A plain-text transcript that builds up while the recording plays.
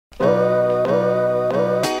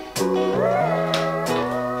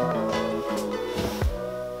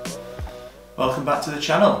back to the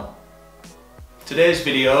channel. Today's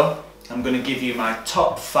video I'm going to give you my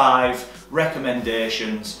top 5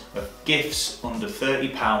 recommendations of gifts under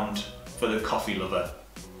 £30 for the coffee lover.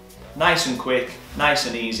 Nice and quick, nice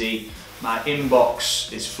and easy. My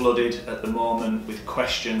inbox is flooded at the moment with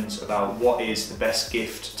questions about what is the best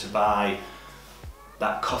gift to buy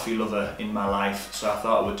that coffee lover in my life, so I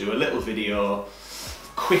thought I would do a little video,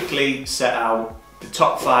 quickly set out the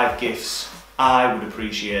top 5 gifts I would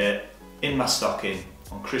appreciate in my stocking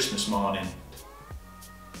on Christmas morning.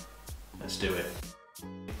 Let's do it.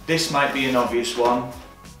 This might be an obvious one,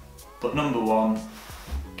 but number 1,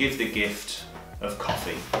 give the gift of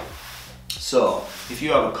coffee. So, if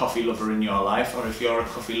you have a coffee lover in your life, or if you're a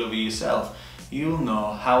coffee lover yourself, you'll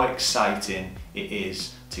know how exciting it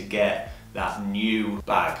is to get that new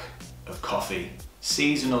bag of coffee.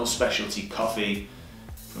 Seasonal specialty coffee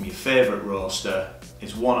from your favourite roaster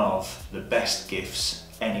is one of the best gifts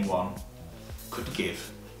anyone could give,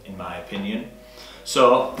 in my opinion.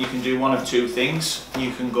 So you can do one of two things.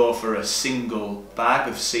 You can go for a single bag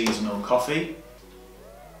of seasonal coffee,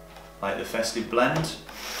 like the festive blend,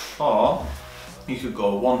 or you could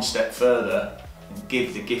go one step further and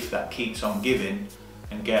give the gift that keeps on giving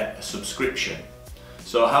and get a subscription.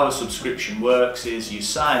 So how a subscription works is you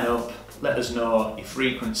sign up, let us know your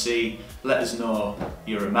frequency, let us know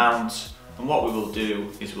your amount, and what we will do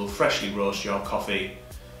is we'll freshly roast your coffee,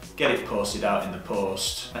 get it posted out in the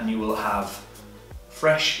post, and you will have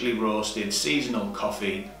freshly roasted seasonal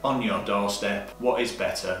coffee on your doorstep. What is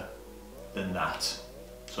better than that?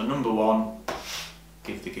 So number 1,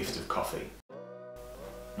 give the gift of coffee.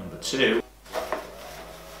 Number 2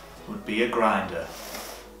 would be a grinder.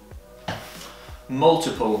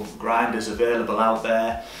 Multiple grinders available out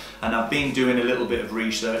there, and I've been doing a little bit of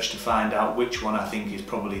research to find out which one I think is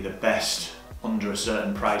probably the best under a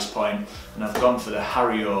certain price point, and I've gone for the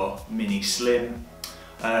Hario Mini Slim.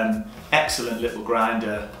 Excellent little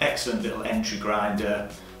grinder, excellent little entry grinder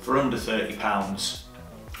for under £30,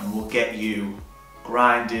 and will get you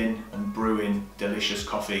grinding and brewing delicious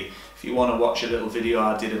coffee. If you want to watch a little video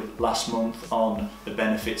I did last month on the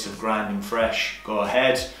benefits of grinding fresh, go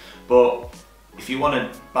ahead. But if you want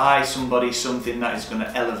to buy somebody something that is going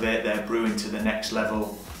to elevate their brewing to the next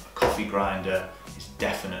level, a coffee grinder is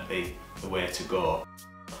definitely the way to go.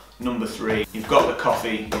 Number 3, you've got the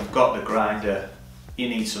coffee, you've got the grinder, you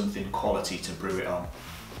need something quality to brew it on.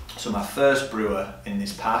 So my first brewer in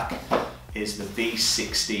this pack is the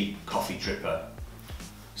V60 coffee dripper.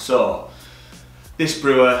 So this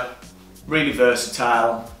brewer, really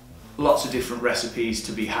versatile, lots of different recipes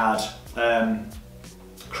to be had,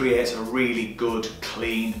 creates a really good,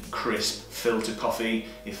 clean, crisp filter coffee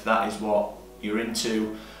if that is what you're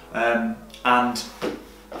into, and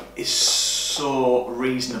is so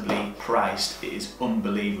reasonably priced, it is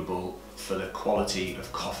unbelievable for the quality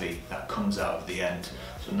of coffee that comes out of the end.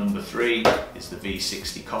 So number 3 is the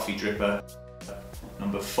V60 coffee dripper.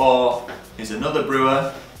 Number 4 is another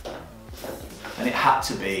brewer, and it had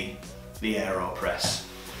to be the AeroPress.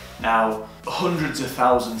 Now, hundreds of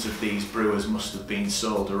thousands of these brewers must have been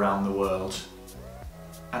sold around the world,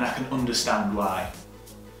 and I can understand why.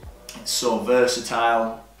 It's so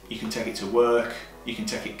versatile, you can take it to work, you can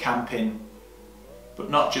take it camping,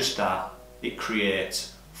 but not just that, it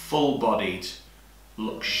creates full-bodied,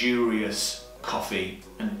 luxurious coffee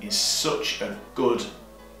and is such a good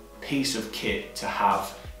piece of kit to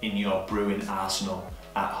have in your brewing arsenal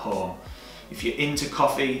at home. If you're into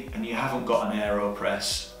coffee and you haven't got an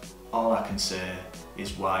AeroPress, all I can say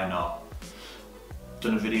is why not? I've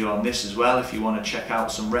done a video on this as well if you want to check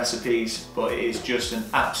out some recipes, but it is just an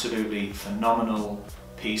absolutely phenomenal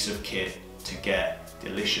piece of kit to get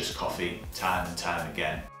delicious coffee time and time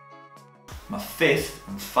again. My 5th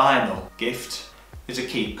and final gift is a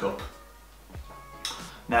keep cup.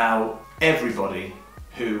 Now, everybody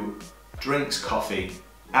who drinks coffee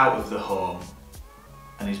out of the home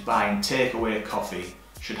and is buying takeaway coffee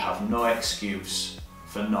should have no excuse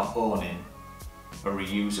for not owning a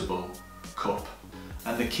reusable cup.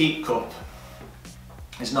 And the keep cup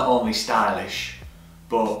is not only stylish,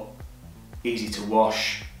 but easy to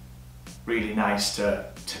wash, really nice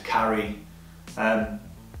to carry,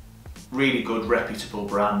 really good reputable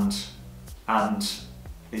brand, and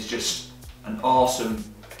is just an awesome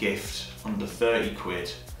gift under 30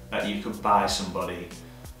 quid that you could buy somebody,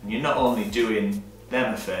 and you're not only doing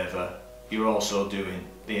them a favour, you're also doing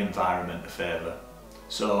the environment a favour.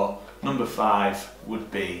 So number 5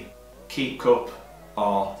 would be keep cup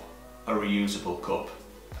or a reusable cup.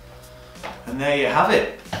 And there you have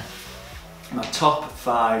it. My top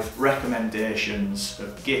 5 recommendations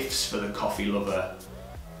of gifts for the coffee lover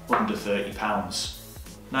under £30.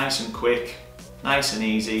 Nice and quick, Nice and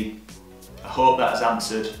easy. I hope that has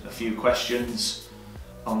answered a few questions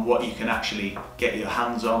on what you can actually get your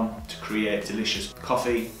hands on to create delicious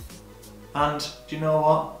coffee. And do you know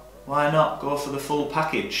what? Why not go for the full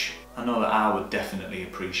package? I know that I would definitely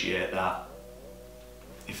appreciate that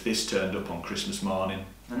if this turned up on Christmas morning.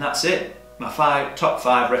 And that's it. My top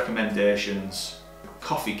 5 recommendations.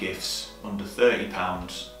 Coffee gifts under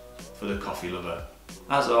 £30 for the coffee lover.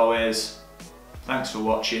 As always, thanks for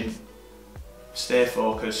watching. Stay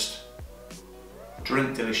focused,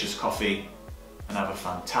 drink delicious coffee, and have a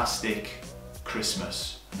fantastic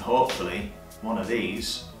Christmas. And hopefully one of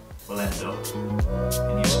these will end up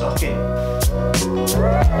in your stocking.